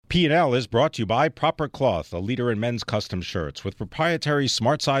P&L is brought to you by Proper Cloth, a leader in men's custom shirts. With proprietary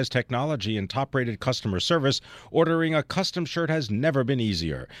smart size technology and top-rated customer service, ordering a custom shirt has never been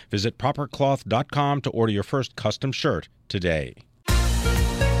easier. Visit propercloth.com to order your first custom shirt today.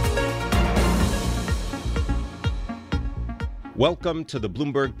 Welcome to the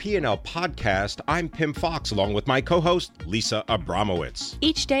Bloomberg P&L podcast. I'm Pimm Fox, along with my co-host, Lisa Abramowicz.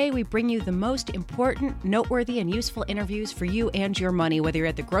 Each day, we bring you the most important, noteworthy, and useful interviews for you and your money, whether you're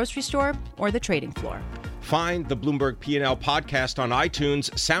at the grocery store or the trading floor. Find the Bloomberg P&L podcast on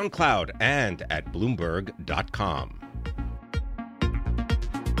iTunes, SoundCloud, and at Bloomberg.com.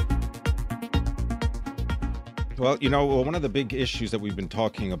 Well, you know, one of the big issues that we've been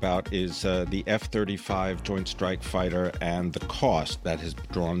talking about is the F-35 Joint Strike Fighter and the cost that has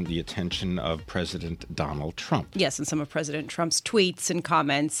drawn the attention of President Donald Trump. Yes, and some of President Trump's tweets and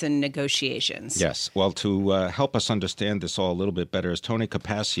comments and negotiations. Yes. Well, to help us understand this all a little bit better is Tony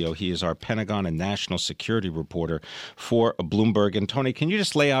Capaccio. He is our Pentagon and national security reporter for Bloomberg. And Tony, can you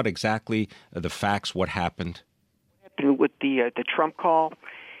just lay out exactly the facts, what happened? With the Trump call,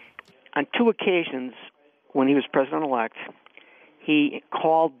 on two occasions, when he was president-elect, he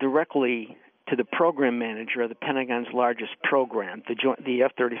called directly to the program manager of the Pentagon's largest program, the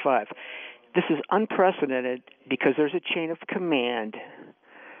F-35. This is unprecedented because there's a chain of command.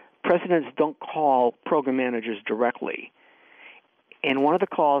 Presidents don't call program managers directly. And one of the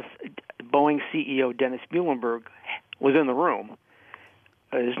calls, Boeing CEO Dennis Muilenburg was in the room.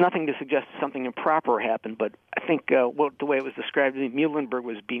 There's nothing to suggest something improper happened, but I think the way it was described to me, Muilenburg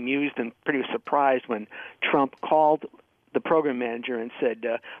was bemused and pretty surprised when Trump called the program manager and said,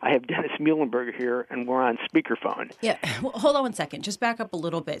 I have Dennis Muilenburg here, and we're on speakerphone. Yeah, well, hold on one second. Just back up a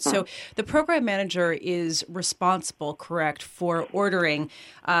little bit. So the program manager is responsible, correct, for ordering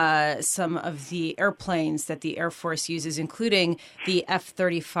some of the airplanes that the Air Force uses, including the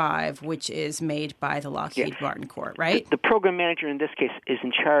F-35, which is made by the Lockheed Martin Corps, right? The program manager in this case is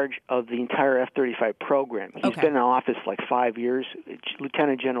in charge of the entire F-35 program. He's been in office like 5 years,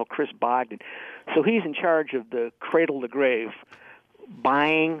 Lieutenant General Chris Bogdan. So he's in charge of the cradle to grave,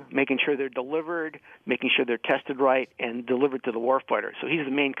 buying, making sure they're delivered, making sure they're tested right, and delivered to the warfighter. So he's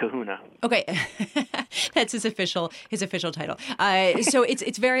the main kahuna. Okay, that's his official title. So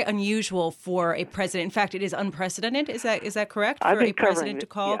it's very unusual for a president. In fact, it is unprecedented. Is that correct? For a president to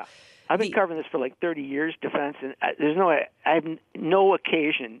call. Yeah. I've been covering this for like 30 years, defense, and I have no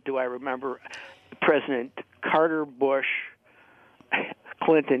occasion do I remember President Carter, Bush,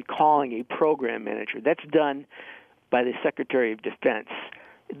 Clinton calling a program manager. That's done by the Secretary of Defense.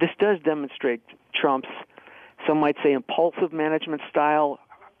 This does demonstrate Trump's, some might say, impulsive management style,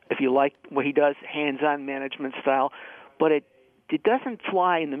 if you like what he does, hands-on management style, but it doesn't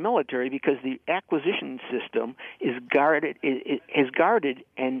fly in the military because the acquisition system is guarded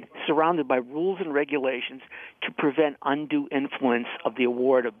and surrounded by rules and regulations to prevent undue influence of the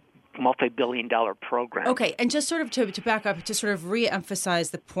award of multi-billion-dollar program. Okay, and just sort of to back up, to sort of re-emphasize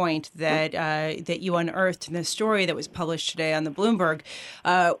the point that that you unearthed in the story that was published today on the Bloomberg,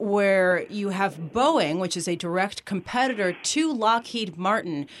 where you have Boeing, which is a direct competitor to Lockheed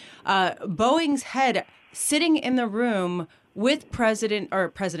Martin, Boeing's head sitting in the room with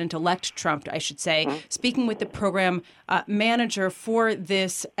President-elect Trump, I should say, speaking with the program manager for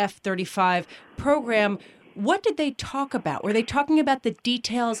this F-35 program. What did they talk about? Were they talking about the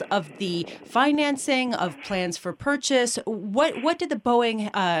details of the financing, of plans for purchase? What did the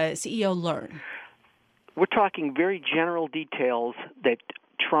Boeing CEO learn? We're talking very general details that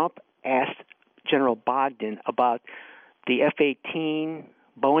Trump asked General Bogdan about the F-18,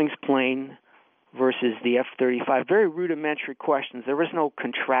 Boeing's plane versus the F-35. Very rudimentary questions. There was no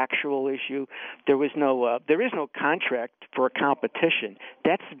contractual issue. There is no contract for a competition.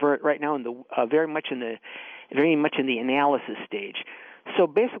 That's right now very much in the analysis stage. So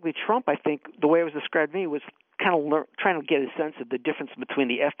basically, Trump, I think, the way it was described to me, was kind of trying to get a sense of the difference between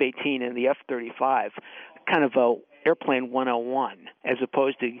the F-18 and the F-35, kind of a airplane 101, as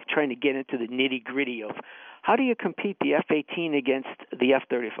opposed to trying to get into the nitty-gritty of how do you compete the F-18 against the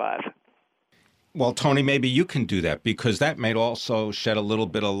F-35. Well, Tony, maybe you can do that, because that may also shed a little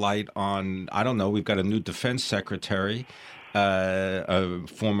bit of light on, I don't know, we've got a new defense secretary, a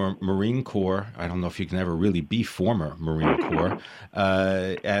former Marine Corps. I don't know if you can ever really be former Marine Corps.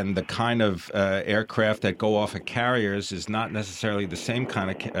 And the kind of aircraft that go off of carriers is not necessarily the same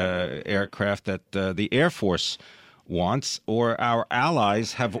kind of aircraft that the Air Force wants, or our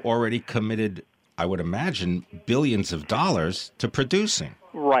allies have already committed, I would imagine, billions of dollars to producing.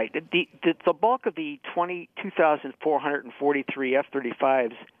 Right. The bulk of the 2,443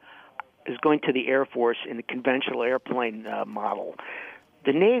 F-35s is going to the Air Force in the conventional airplane model.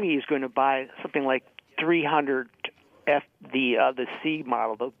 The Navy is going to buy something like 300 the C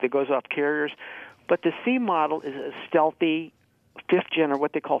model that goes off carriers, but the C model is a stealthy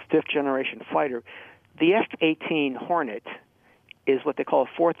what they call fifth generation fighter. The F-18 Hornet is what they call a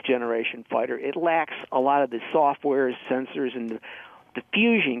fourth generation fighter. It lacks a lot of the software, sensors, and the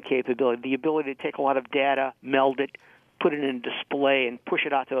fusion capability, the ability to take a lot of data, meld it, put it in a display, and push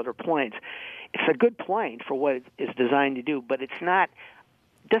it out to other planes. It's a good plane for what it's designed to do, but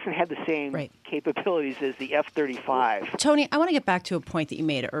doesn't have the same capabilities as the F-35. Tony, I want to get back to a point that you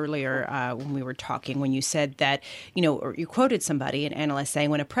made earlier when we were talking, when you said that, or you quoted somebody, an analyst, saying,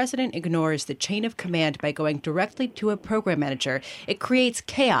 when a president ignores the chain of command by going directly to a program manager, it creates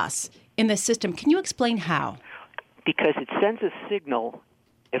chaos in the system. Can you explain how? Because it sends a signal.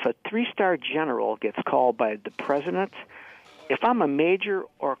 If a three-star general gets called by the president, if I'm a major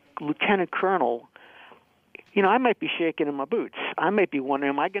or lieutenant colonel, I might be shaking in my boots. I might be wondering,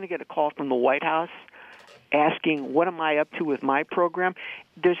 am I going to get a call from the White House asking, what am I up to with my program?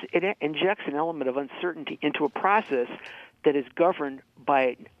 It injects an element of uncertainty into a process that is governed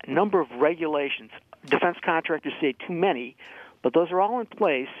by a number of regulations. Defense contractors say too many, but those are all in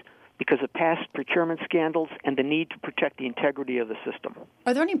place because of past procurement scandals and the need to protect the integrity of the system.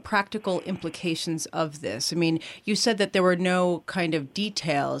 Are there any practical implications of this? I mean, you said that there were no kind of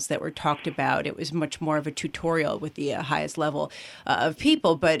details that were talked about. It was much more of a tutorial with the highest level of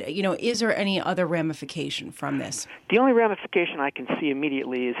people. But, is there any other ramification from this? The only ramification I can see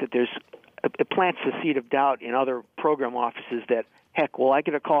immediately is that it plants the seed of doubt in other program offices that, heck, will I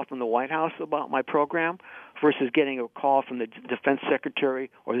get a call from the White House about my program versus getting a call from the Defense Secretary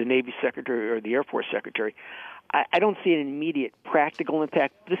or the Navy Secretary or the Air Force Secretary? I don't see an immediate practical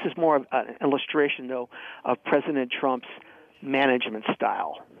impact. This is more of an illustration, though, of President Trump's management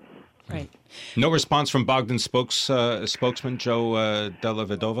style. Right. No response from Bogdan's spokesman, Joe Della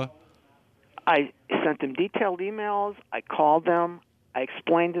Vedova? I sent them detailed emails. I called them. I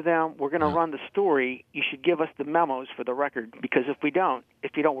explained to them, we're going to run the story. You should give us the memos for the record, because if you don't,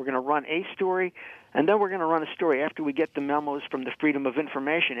 we're going to run a story, and then we're going to run a story after we get the memos from the Freedom of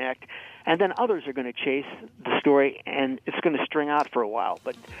Information Act, and then others are going to chase the story, and it's going to string out for a while.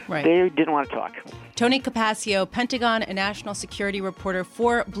 But they didn't want to talk. Tony Capaccio, Pentagon and national security reporter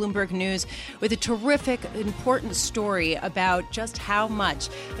for Bloomberg News, with a terrific, important story about just how much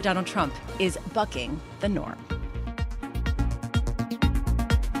Donald Trump is bucking the norm.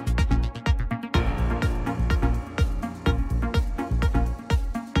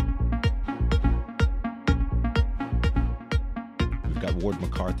 Ward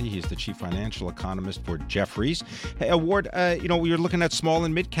McCarthy. He's the chief financial economist for Jefferies. Hey, Ward, you're looking at small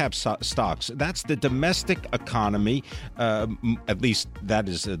and mid-cap stocks. That's the domestic economy. At least that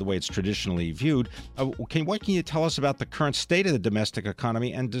is the way it's traditionally viewed. What can you tell us about the current state of the domestic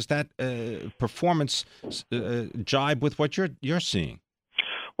economy, and does that performance jibe with what you're seeing?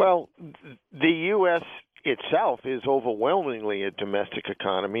 Well, the U.S. itself is overwhelmingly a domestic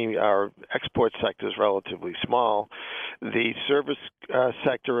economy. Our export sector is relatively small. The service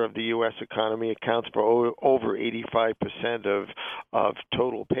sector of the U.S. economy accounts for over 85% of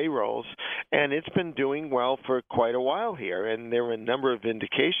total payrolls, and it's been doing well for quite a while here, and there are a number of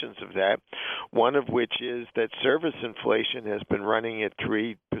indications of that, one of which is that service inflation has been running at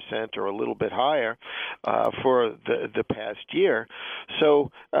 3% or a little bit higher for the past year.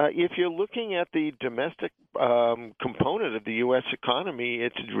 So if you're looking at the domestic component of the U.S. economy,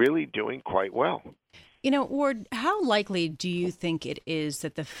 it's really doing quite well. Ward, how likely do you think it is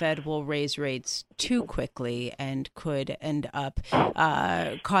that the Fed will raise rates too quickly and could end up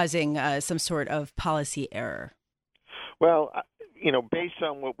causing some sort of policy error? Well, based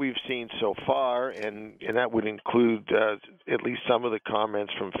on what we've seen so far, and that would include at least some of the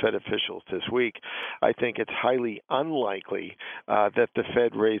comments from Fed officials this week, I think it's highly unlikely that the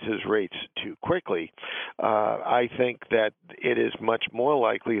Fed raises rates too quickly. I think that it is much more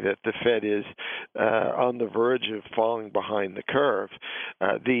likely that the Fed is on the verge of falling behind the curve.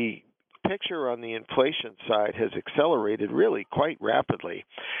 The picture on the inflation side has accelerated really quite rapidly.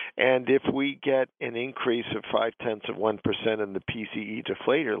 And if we get an increase of 0.5% in the PCE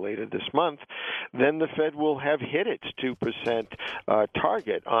deflator later this month, then the Fed will have hit its 2%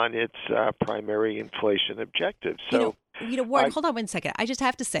 target on its primary inflation objective. So. Ward, hold on 1 second. I just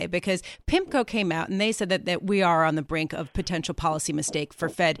have to say, because PIMCO came out and they said that we are on the brink of potential policy mistake for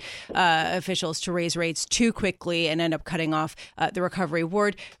Fed officials to raise rates too quickly and end up cutting off the recovery.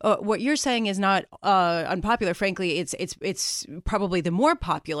 Ward, what you're saying is not unpopular. Frankly, it's probably the more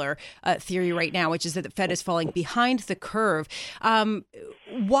popular theory right now, which is that the Fed is falling behind the curve.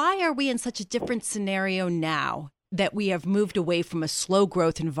 Why are we in such a different scenario now that we have moved away from a slow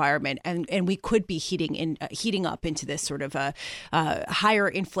growth environment and we could be heating up into this sort of a higher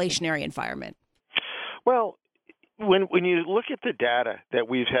inflationary environment? Well, when you look at the data that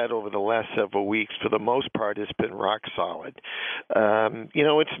we've had over the last several weeks, for the most part, it's been rock solid.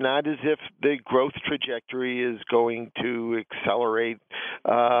 It's not as if the growth trajectory is going to accelerate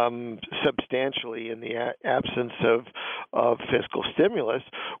substantially in the absence of fiscal stimulus.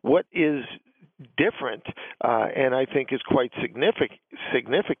 What is different, and I think is quite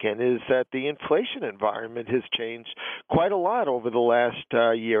significant, is that the inflation environment has changed quite a lot over the last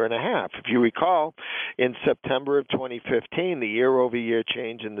year and a half. If you recall, in September of 2015, the year-over-year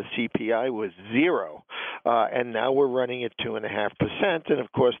change in the CPI was 0, and now we're running at 2.5%, and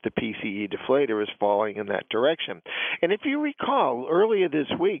of course the PCE deflator is falling in that direction. And if you recall, earlier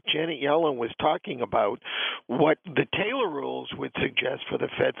this week, Janet Yellen was talking about what the Taylor rules would suggest for the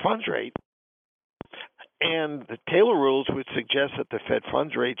Fed funds rate. And the Taylor rules would suggest that the Fed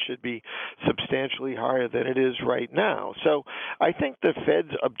funds rate should be substantially higher than it is right now. So I think the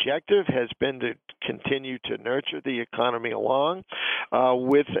Fed's objective has been to continue to nurture the economy along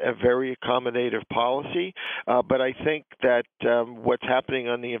with a very accommodative policy. But I think that what's happening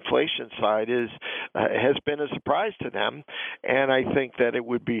on the inflation side has been a surprise to them. And I think that it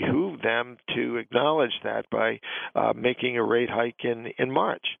would behoove them to acknowledge that by making a rate hike in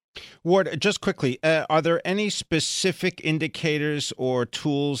March. Ward, just quickly, are there any specific indicators or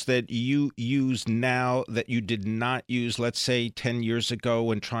tools that you use now that you did not use, let's say, 10 years ago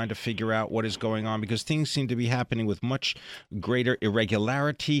when trying to figure out what is going on? Because things seem to be happening with much greater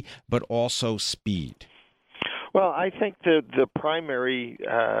irregularity, but also speed. Well, I think the primary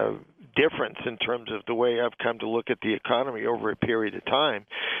difference in terms of the way I've come to look at the economy over a period of time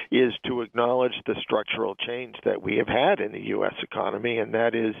is to acknowledge the structural change that we have had in the U.S. economy, and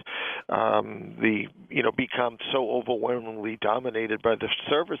that is become so overwhelmingly dominated by the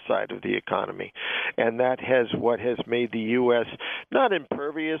service side of the economy, and that has made the U.S. not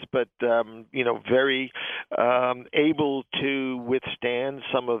impervious, but very able to withstand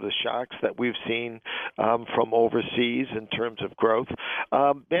some of the shocks that we've seen from overseas in terms of growth,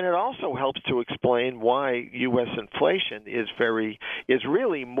 and it also helps to explain why U.S. inflation is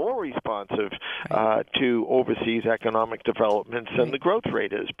really more responsive to overseas economic developments than the growth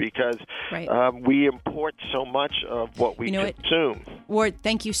rate is, because we import so much of what we consume. Ward,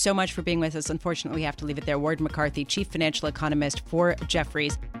 thank you so much for being with us. Unfortunately, we have to leave it there. Ward McCarthy, Chief Financial Economist for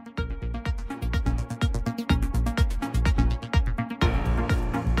Jefferies.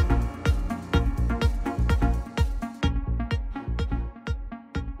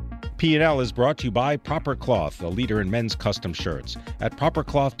 P&L is brought to you by Proper Cloth, the leader in men's custom shirts. At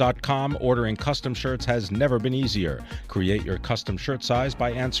propercloth.com, ordering custom shirts has never been easier. Create your custom shirt size by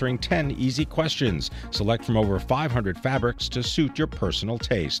answering 10 easy questions. Select from over 500 fabrics to suit your personal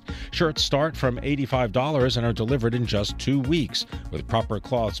taste. Shirts start from $85 and are delivered in just 2 weeks. With Proper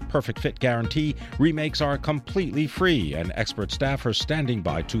Cloth's perfect fit guarantee, remakes are completely free, and expert staff are standing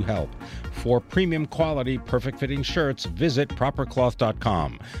by to help. For premium quality, perfect fitting shirts, visit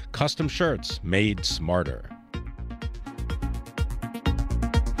propercloth.com. Custom shirts made smarter.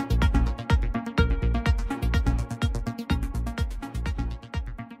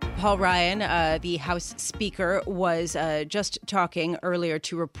 Paul Ryan, the House Speaker, was just talking earlier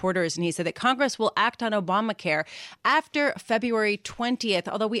to reporters, and he said that Congress will act on Obamacare after February 20th,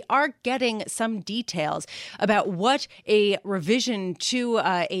 although we are getting some details about what a revision to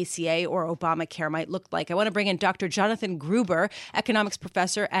ACA or Obamacare might look like. I want to bring in Dr. Jonathan Gruber, economics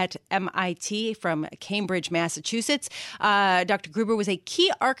professor at MIT from Cambridge, Massachusetts. Dr. Gruber was a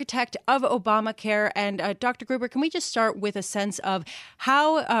key architect of Obamacare. And Dr. Gruber, can we just start with a sense of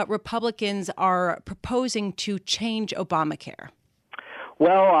how Republicans are proposing to change Obamacare?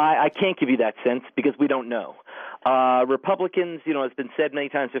 Well, I can't give you that sense because we don't know. Republicans, has been said many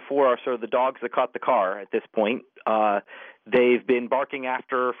times before, are sort of the dogs that caught the car at this point. They've been barking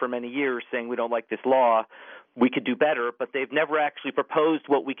after for many years, saying we don't like this law, we could do better, but they've never actually proposed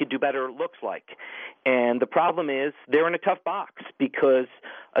what we could do better looks like. And the problem is they're in a tough box because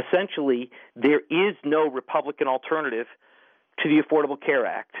essentially there is no Republican alternative to the Affordable Care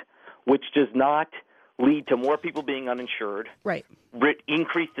Act, which does not lead to more people being uninsured, right?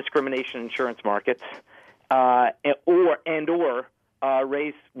 Increased discrimination in insurance markets, or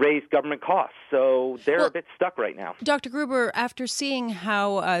raise government costs. So they're a bit stuck right now. Dr. Gruber, after seeing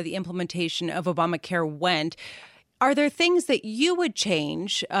how the implementation of Obamacare went, are there things that you would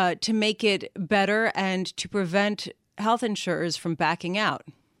change to make it better and to prevent health insurers from backing out?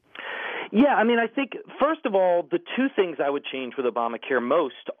 Yeah, I mean, I think, first of all, the two things I would change with Obamacare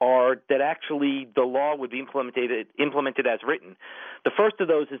most are that actually the law would be implemented as written. The first of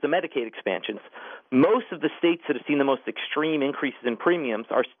those is the Medicaid expansions. Most of the states that have seen the most extreme increases in premiums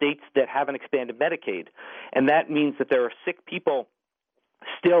are states that haven't expanded Medicaid, and that means that there are sick people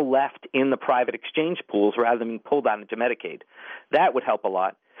still left in the private exchange pools rather than being pulled out into Medicaid. That would help a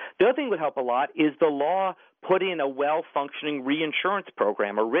lot. The other thing that would help a lot is the law put in a well-functioning reinsurance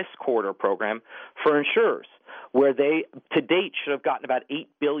program, a risk corridor program for insurers, where they, to date, should have gotten about $8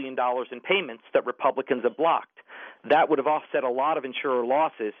 billion in payments that Republicans have blocked. That would have offset a lot of insurer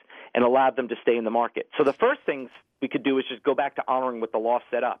losses and allowed them to stay in the market. So the first things we could do is just go back to honoring what the law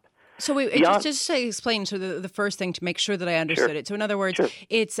set up. So just to explain the first thing to make sure that I understood it. So in other words,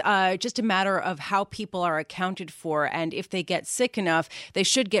 it's just a matter of how people are accounted for. And if they get sick enough, they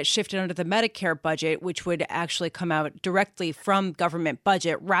should get shifted under the Medicare budget, which would actually come out directly from government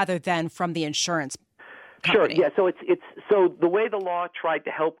budget rather than from the insurance company. Sure. Yeah. So so the way the law tried to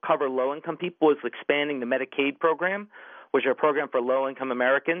help cover low-income people is expanding the Medicaid program, which is a program for low-income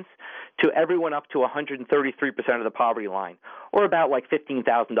Americans, to everyone up to 133% of the poverty line, or about like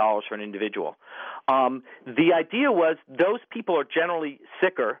 $15,000 for an individual. The idea was those people are generally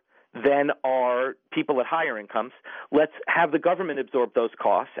sicker than are people at higher incomes. Let's have the government absorb those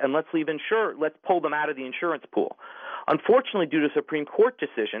costs, and let's pull them out of the insurance pool. Unfortunately, due to a Supreme Court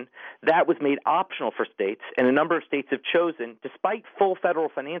decision, that was made optional for states, and a number of states have chosen, despite full federal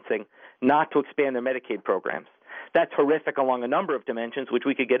financing, not to expand their Medicaid programs. That's horrific along a number of dimensions, which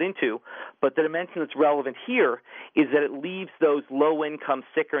we could get into, but the dimension that's relevant here is that it leaves those low-income,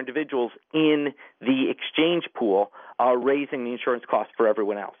 sicker individuals in the exchange pool, raising the insurance costs for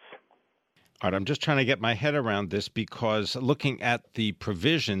everyone else. All right, I'm just trying to get my head around this because looking at the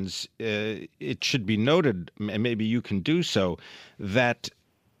provisions, it should be noted, and maybe you can do so, that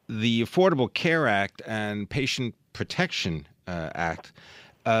the Affordable Care Act and Patient Protection Act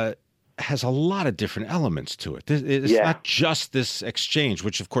has a lot of different elements to it. It's not just this exchange,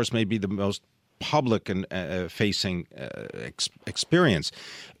 which of course may be the most public and facing experience.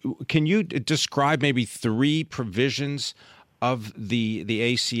 Can you describe maybe three provisions of the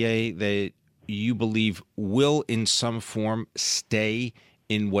ACA that you believe will in some form stay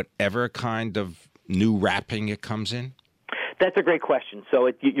in whatever kind of new wrapping it comes in? That's a great question.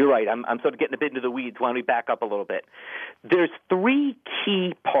 So you're right. I'm sort of getting a bit into the weeds. Why don't we back up a little bit? There's three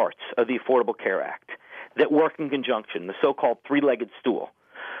key parts of the Affordable Care Act that work in conjunction, the so-called three-legged stool.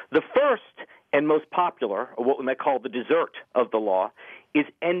 The first and most popular, or what we might call the dessert of the law, is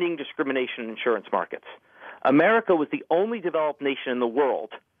ending discrimination in insurance markets. America was the only developed nation in the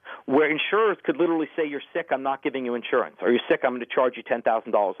world where insurers could literally say, you're sick, I'm not giving you insurance, or you're sick, I'm going to charge you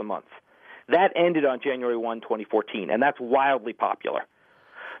 $10,000 a month. That ended on January 1, 2014, and that's wildly popular.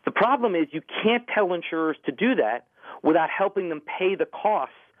 The problem is you can't tell insurers to do that without helping them pay the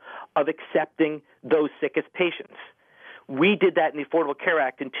costs of accepting those sickest patients. We did that in the Affordable Care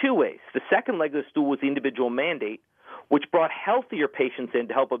Act in two ways. The second leg of the stool was the individual mandate, which brought healthier patients in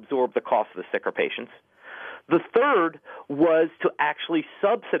to help absorb the cost of the sicker patients. The third was to actually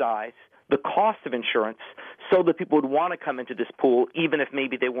subsidize the cost of insurance so that people would want to come into this pool even if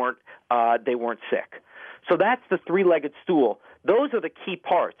maybe they weren't sick. So that's the three-legged stool. Those are the key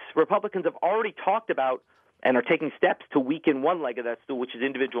parts. Republicans have already talked about and are taking steps to weaken one leg of that stool, which is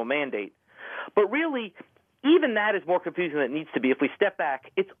individual mandate. But really, even that is more confusing than it needs to be. If we step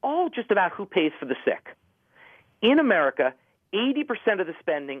back, it's all just about who pays for the sick. In America, 80% of the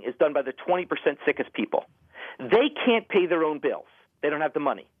spending is done by the 20% sickest people. They can't pay their own bills. They don't have the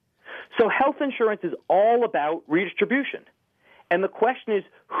money. So health insurance is all about redistribution. And the question is,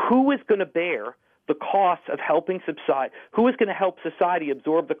 who is going to bear the cost of helping subside? Who is going to help society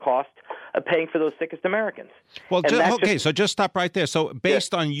absorb the cost of paying for those sickest Americans? Well, so just stop right there. So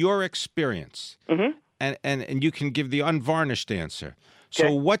based on your experience, and you can give the unvarnished answer.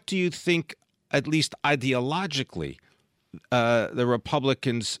 So what do you think, at least ideologically, the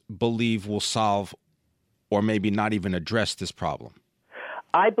Republicans believe will solve or maybe not even address this problem?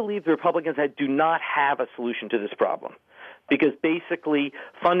 I believe the Republicans do not have a solution to this problem because basically,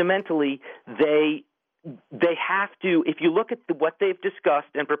 fundamentally, they have to, if you look at what they've discussed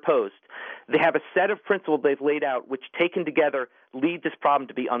and proposed, they have a set of principles they've laid out which, taken together, lead this problem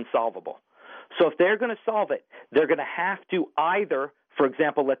to be unsolvable. So if they're going to solve it, they're going to have to either, for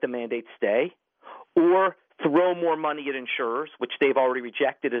example, let the mandate stay or throw more money at insurers, which they've already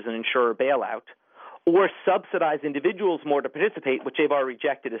rejected as an insurer bailout, or subsidize individuals more to participate, which they've already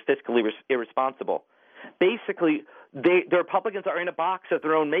rejected as fiscally irresponsible. Basically, the Republicans are in a box of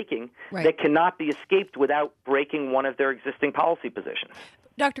their own making that cannot be escaped without breaking one of their existing policy positions.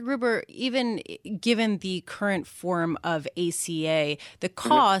 Dr. Gruber, even given the current form of ACA, the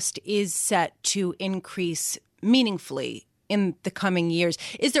cost is set to increase meaningfully in the coming years.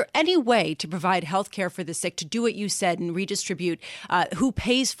 Is there any way to provide health care for the sick, to do what you said and redistribute who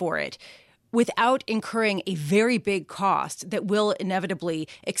pays for it, without incurring a very big cost that will inevitably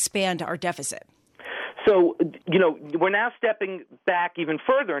expand our deficit? So, we're now stepping back even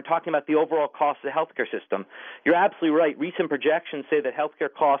further and talking about the overall cost of the healthcare system. You're absolutely right. Recent projections say that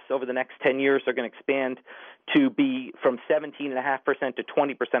healthcare costs over the next 10 years are going to expand to be from 17.5% to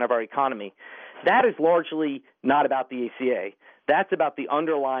 20% of our economy. That is largely not about the ACA. That's about the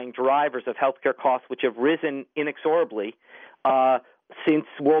underlying drivers of healthcare costs, which have risen inexorably since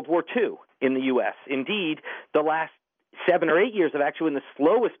World War II in the U.S. Indeed, the last 7 or 8 years have actually been the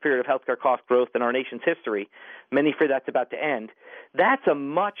slowest period of healthcare cost growth in our nation's history. Many fear that's about to end. That's a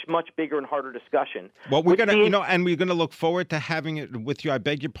much, much bigger and harder discussion. Well, we're going to, and we're going to look forward to having it with you. I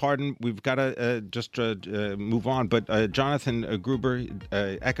beg your pardon. We've got to just move on. But Jonathan Gruber,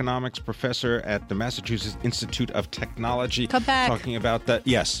 economics professor at the Massachusetts Institute of Technology. Come back. Talking about the,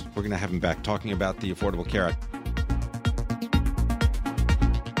 yes, we're going to have him back, talking about the Affordable Care Act.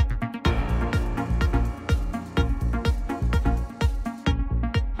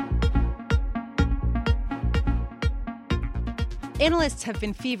 Analysts have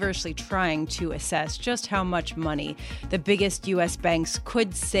been feverishly trying to assess just how much money the biggest U.S. banks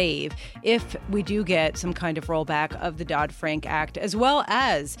could save if we do get some kind of rollback of the Dodd-Frank Act, as well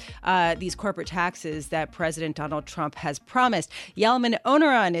as these corporate taxes that President Donald Trump has promised. Yalman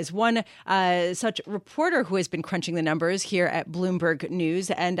Onaran is one such reporter who has been crunching the numbers here at Bloomberg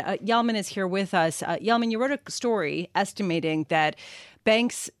News. And Yalman is here with us. Yalman, you wrote a story estimating that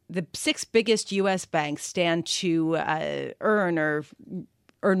banks, the 6 biggest U.S. banks, stand to earn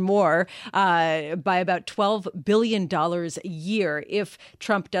more by about $12 billion a year if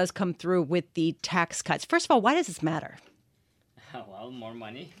Trump does come through with the tax cuts. First of all, why does this matter? Well, more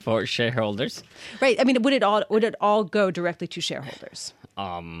money for shareholders. Right. I mean, would it all go directly to shareholders?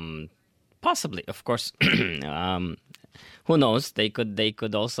 Possibly, of course. Who knows? They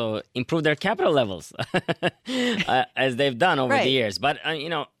could also improve their capital levels as they've done over the years. But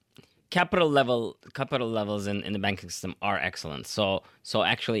capital levels in the banking system are excellent. So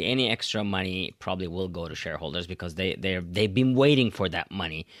actually, any extra money probably will go to shareholders because they've been waiting for that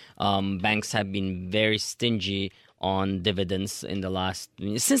money. Banks have been very stingy on dividends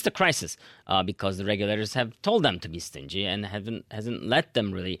since the crisis, because the regulators have told them to be stingy and hasn't let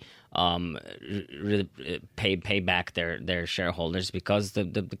them really pay back their shareholders because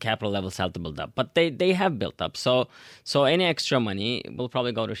the capital levels have to build up. But they have built up. So any extra money will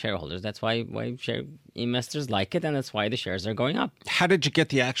probably go to shareholders. That's why share investors like it, and that's why the shares are going up. How did you get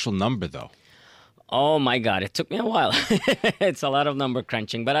the actual number, though? Oh my God! It took me a while. It's a lot of number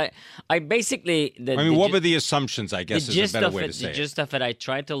crunching, but I basically. What were the assumptions? I guess is a better way to say it. The gist of it, I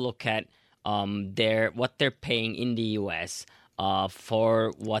tried to look at what they're paying in the U.S.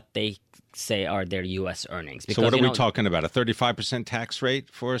 For what they say are their U.S. earnings. Because, so what are we talking about? A 35% tax rate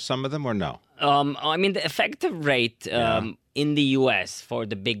for some of them, or no? I mean, the effective rate in the U.S. for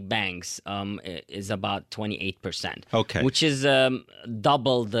the big banks is about 28%. Okay, which is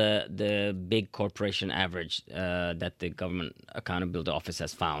double the big corporation average that the Government Accountability Office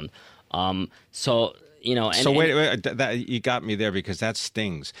has found. So wait, you got me there because that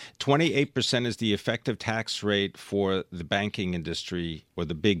stings. 28% is the effective tax rate for the banking industry or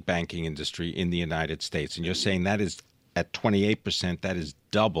the big banking industry in the United States, and you're saying that is at 28%. That is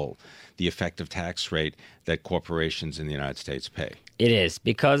double the effective tax rate that corporations in the United States pay. It is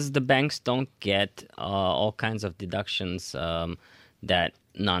because the banks don't get all kinds of deductions that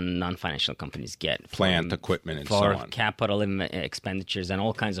non-financial companies get. Plant, equipment, and so on. For capital expenditures and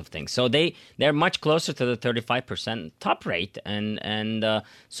all kinds of things. So they're much closer to the 35% top rate. And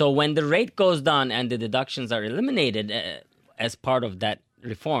so when the rate goes down and the deductions are eliminated as part of that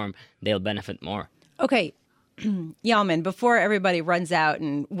reform, they'll benefit more. Okay. Yalman, before everybody runs out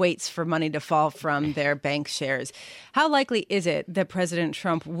and waits for money to fall from their bank shares, how likely is it that President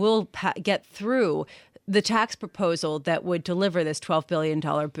Trump will get through the tax proposal that would deliver this $12 billion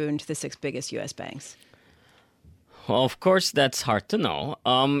boon to the 6 biggest U.S. banks? Well, of course, that's hard to know.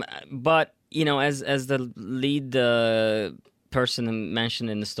 But, as the lead person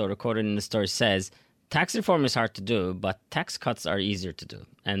mentioned in the story, quoted in the story says, tax reform is hard to do, but tax cuts are easier to do.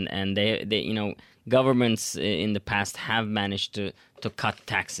 And they governments in the past have managed to cut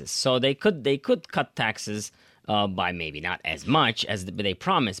taxes. So they could cut taxes by maybe not as much as they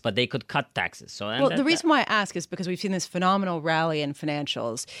promised, but they could cut taxes. So, the reason why I ask is because we've seen this phenomenal rally in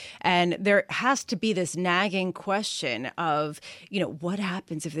financials, and there has to be this nagging question of, what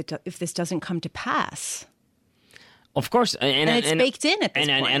happens if this doesn't come to pass? Of course, and it's baked in at this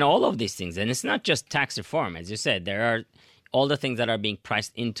point. And all of these things, and it's not just tax reform, as you said. There are all the things that are being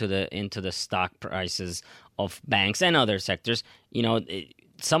priced into the stock prices of banks and other sectors.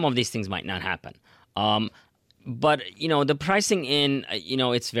 Some of these things might not happen. But the pricing in,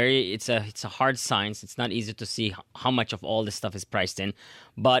 it's a hard science. It's not easy to see how much of all this stuff is priced in,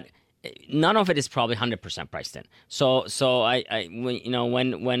 but none of it is probably 100% priced in. So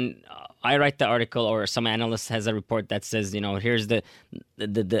when I write the article, or some analyst has a report that says, here's the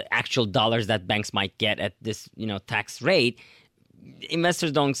actual dollars that banks might get at this, tax rate,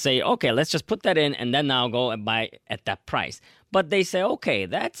 investors don't say, okay, let's just put that in and then now go and buy at that price. But they say, okay,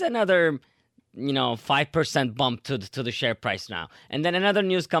 that's another 5% bump to the share price now, and then another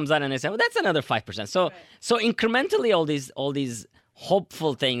news comes out and they say, well, that's another 5%. So incrementally, all these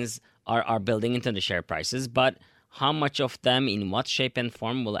hopeful things are building into the share prices, but how much of them, in what shape and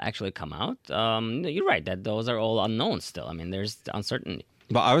form, will actually come out? You're right that those are all unknown still. I mean, there's uncertainty.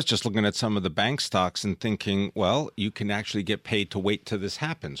 Well, I was just looking at some of the bank stocks and thinking, well, you can actually get paid to wait till this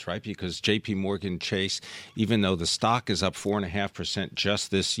happens, right? Because J.P. Morgan Chase, even though the stock is up 4.5%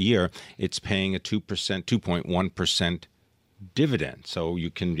 just this year, it's paying a 2.1% dividend. So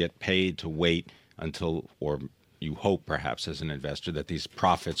you can get paid to wait until, or you hope perhaps as an investor, that these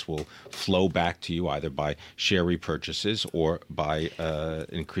profits will flow back to you either by share repurchases or by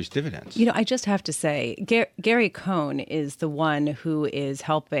increased dividends. I just have to say, Gary Cohn is the one who is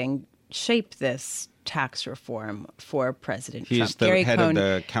helping shape this tax reform for President Trump. He's the head of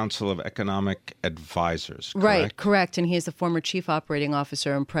the Council of Economic Advisors, correct? Right, correct. And he is the former chief operating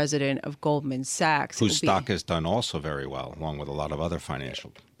officer and president of Goldman Sachs. Whose stock has done also very well, along with a lot of other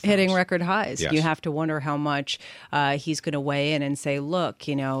financial firms. Hitting record highs. Yes. You have to wonder how much he's going to weigh in and say, look,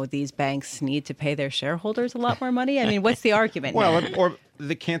 these banks need to pay their shareholders a lot more money. I mean, what's the argument? Well,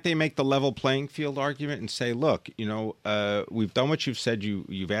 can't they make the level playing field argument and say, look, we've done what you've said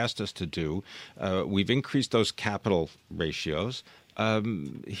you've asked us to do. We've increased those capital ratios.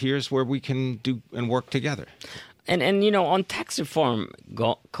 Here's where we can do and work together. And on tax reform,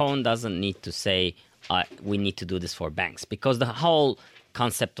 Cohn doesn't need to say we need to do this for banks, because the whole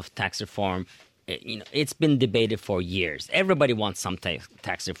concept of tax reform, it's been debated for years. Everybody wants some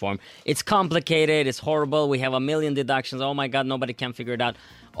tax reform. It's complicated. It's horrible. We have 1 million deductions. Oh, my God, nobody can figure it out.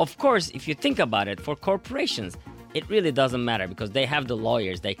 Of course, if you think about it, for corporations, it really doesn't matter because they have the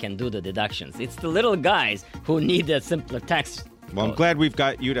lawyers. They can do the deductions. It's the little guys who need a simpler tax. Well, I'm glad we've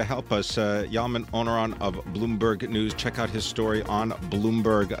got you to help us. Yalman Onaran of Bloomberg News. Check out his story on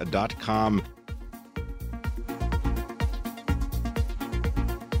Bloomberg.com.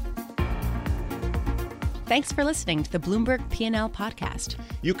 Thanks for listening to the Bloomberg P&L podcast.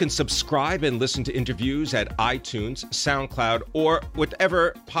 You can subscribe and listen to interviews at iTunes, SoundCloud, or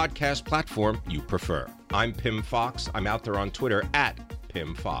whatever podcast platform you prefer. I'm Pimm Fox. I'm out there on Twitter at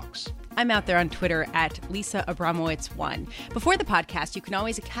Pimm Fox. I'm out there on Twitter at Lisa Abramowicz1. Before the podcast, you can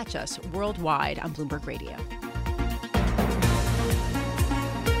always catch us worldwide on Bloomberg Radio.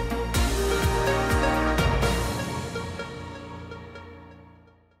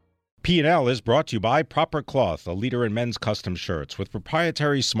 P&L is brought to you by Proper Cloth, a leader in men's custom shirts. With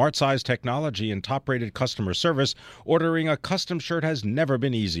proprietary smart size technology and top-rated customer service, ordering a custom shirt has never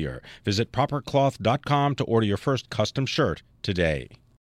been easier. Visit propercloth.com to order your first custom shirt today.